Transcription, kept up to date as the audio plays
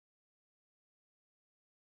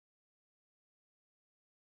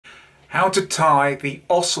How to tie the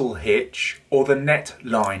Ossel hitch or the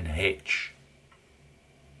Net-Line hitch.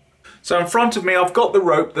 So in front of me I've got the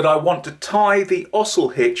rope that I want to tie the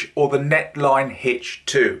Ossel hitch or the Net-Line hitch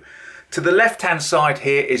to. To the left hand side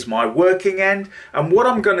here is my working end, and what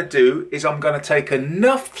I'm going to do is I'm going to take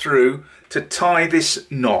enough through to tie this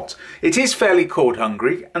knot. It is fairly cord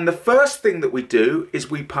hungry, and the first thing that we do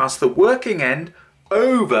is we pass the working end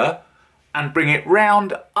over and bring it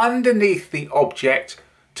round underneath the object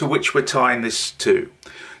to which we're tying this to.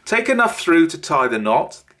 Take enough through to tie the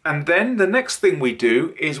knot, and then the next thing we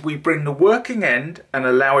do is we bring the working end and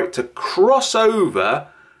allow it to cross over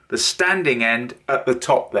the standing end at the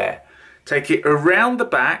top there. Take it around the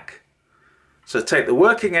back, so take the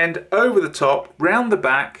working end over the top, round the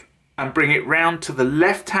back, and bring it round to the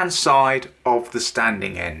left hand side of the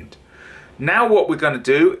standing end. Now what we're going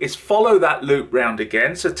to do is follow that loop round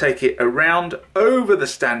again, so take it around over the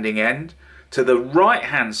standing end to the right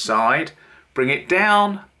hand side, bring it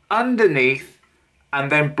down underneath,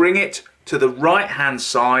 and then bring it to the right hand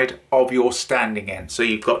side of your standing end. So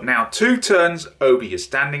you've got now 2 turns over your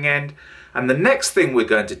standing end, and the next thing we're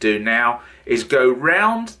going to do now is go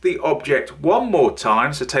round the object one more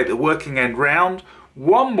time. So take the working end round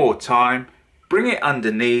one more time, bring it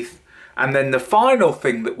underneath, and then the final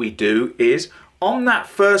thing that we do is on that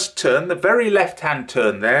first turn, the very left hand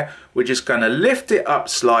turn there, we're just going to lift it up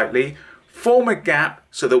slightly, form a gap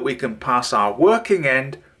so that we can pass our working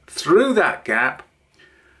end through that gap,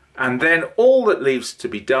 and then all that leaves to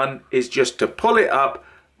be done is just to pull it up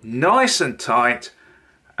nice and tight,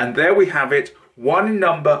 and there we have it, 1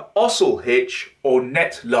 number Ossel hitch or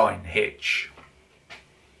Net-Line hitch.